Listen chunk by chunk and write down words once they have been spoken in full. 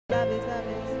Love is, love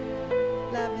is,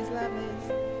 love is, love is,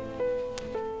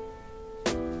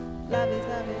 love is,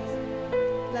 love is,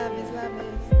 love is, love is.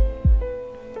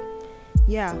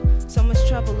 Yeah, so much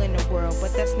trouble in the world,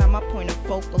 but that's not my point of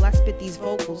focal. I spit these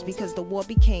vocals because the war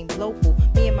became local.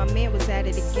 Me and my man was at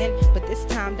it again, but this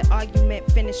time the argument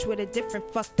finished with a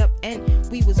different fucked up end.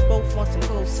 We was both on some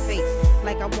ghost face,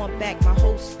 like I want back my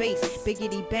whole space.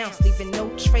 Biggity bounce, leaving no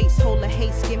trace. Hold a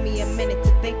haste, give me a minute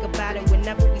to think about it.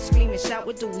 Whenever we scream and shout,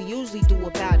 what do we usually do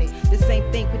about it? The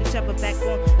same thing, put each other back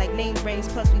on like name brains.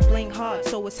 Plus we bling hard,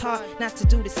 so it's hard not to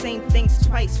do the same things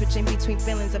twice. Switching between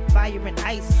feelings of fire and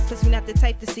ice. Plus we not the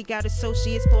type to seek out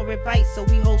associates for advice, so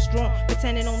we hold strong,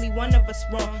 pretending only one of us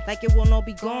wrong, like it will all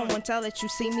be gone once I let you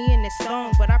see me in this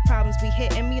song. But our problems be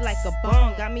hitting me like a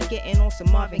bomb, got me getting on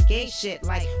some Marvin Gaye shit,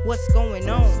 like what's going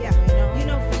on? Yeah, you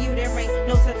know for you there ain't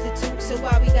no substitute, so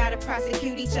why we gotta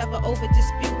prosecute each other over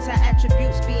disputes? Our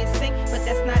attributes be in sync, but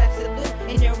that's not absolute,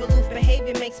 and your aloof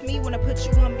behavior makes me wanna put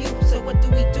you on mute. So what do?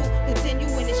 Continue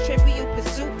in this trivial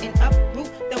pursuit and uproot,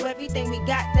 throw everything we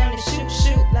got down and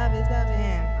shoot. Love is love.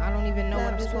 Damn, I don't even know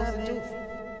what I'm supposed to do.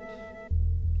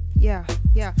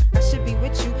 Yeah, I should be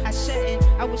with you, I shouldn't.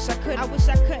 I wish I could, I wish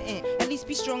I couldn't. At least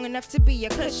be strong enough to be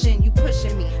your cushion. You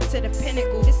pushing me to the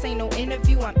pinnacle. This ain't no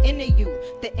interview, I'm into you.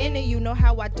 The inner you know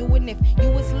how I do it. And if you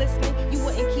was listening, you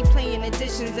wouldn't keep playing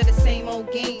editions of the same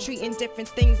old game, treating different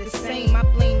things the same. I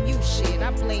blame you, shit,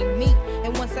 I blame me.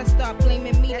 And once I start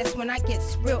blaming me, that's when I get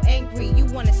real angry. You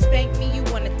wanna spank me, you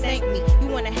wanna thank me, you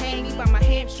wanna hang me by my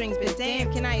hamstrings. But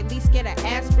damn, can I at least get an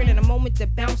aspirin and a moment to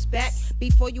bounce back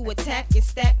before you attack and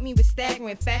stack me with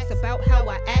staggering facts about how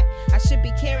I act? I should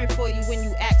be caring for you when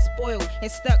you act spoiled and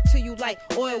stuck to you like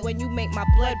oil when you make my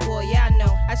blood boil. Yeah, I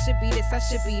know I should be this, I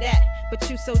should be that, but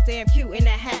you so damn cute in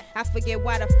that hat, I forget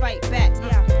why to fight back.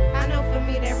 Yeah, I know for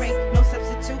me there ain't no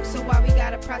substitute, so why we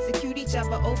gotta prosecute each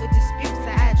other over disputes? Our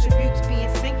attributes be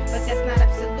in sync, but that's not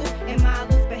absolute, and my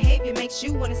aloof behavior makes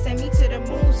you wanna send me to the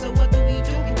moon. So what do?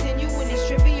 Continue in this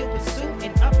trivial pursuit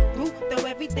and uproot, throw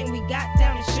everything we got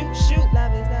down and shoot.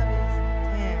 Love is, love is.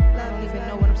 Damn, I don't even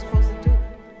know what I'm supposed to do.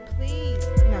 Please,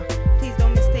 no, please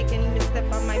don't mistake any misstep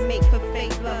I might make for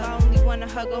fake love. I only wanna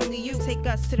hug only you, take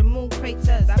us to the moon,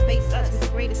 craters. I base us with the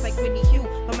greatest like Whitney Hugh,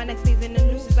 but my next day's in the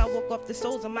news as I walk off the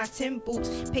soles of my Tim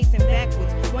boots, pacing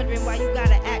backwards, wondering why you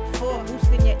gotta act for,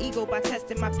 boosting your ego by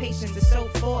testing my patience and so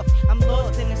forth. I'm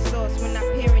lost in the sauce when I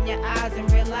peer in your eyes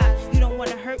and realize you don't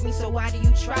wanna hurt me, so why do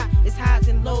you try? It's highs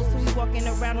and lows, so we walking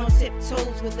around on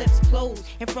tiptoes with lips closed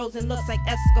and frozen looks like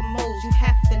Eskimos. You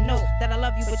have to know that I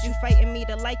love you, but you fighting me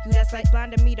to like you. That's like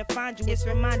blinding me to find you. It's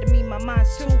reminding me my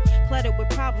mind's too cluttered with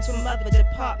problems from other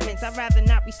departments. I'd rather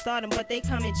not restart them, but they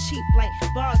come in cheap like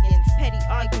bargains. Petty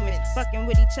arguments, fucking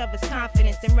with each other's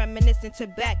confidence and reminiscing to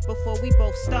back before we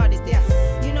both started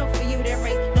this. You know for you there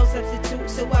ain't no substitute,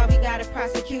 so why we gotta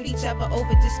prosecute each other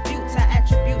over disputes? Our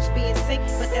attributes be in sync,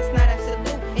 but that's not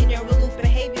absolute, and your aloof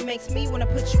behavior makes me wanna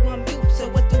put you on mute. So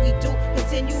what do?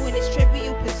 Continue in this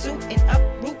trivial pursuit and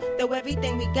uproot, throw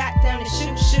everything we got down and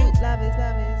shoot. Love is,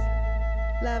 love is,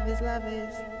 love is, love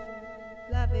is,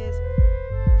 love is.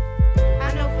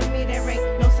 I know for me there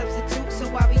ain't no substitute, so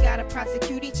why we gotta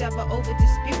prosecute each other over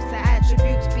disputes? Our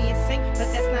attributes be in sync,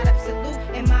 but that's not absolute,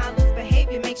 and my aloof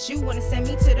behavior makes you wanna send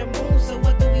me to the moon. So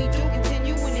what do?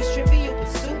 Continue in this trivial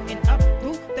pursuit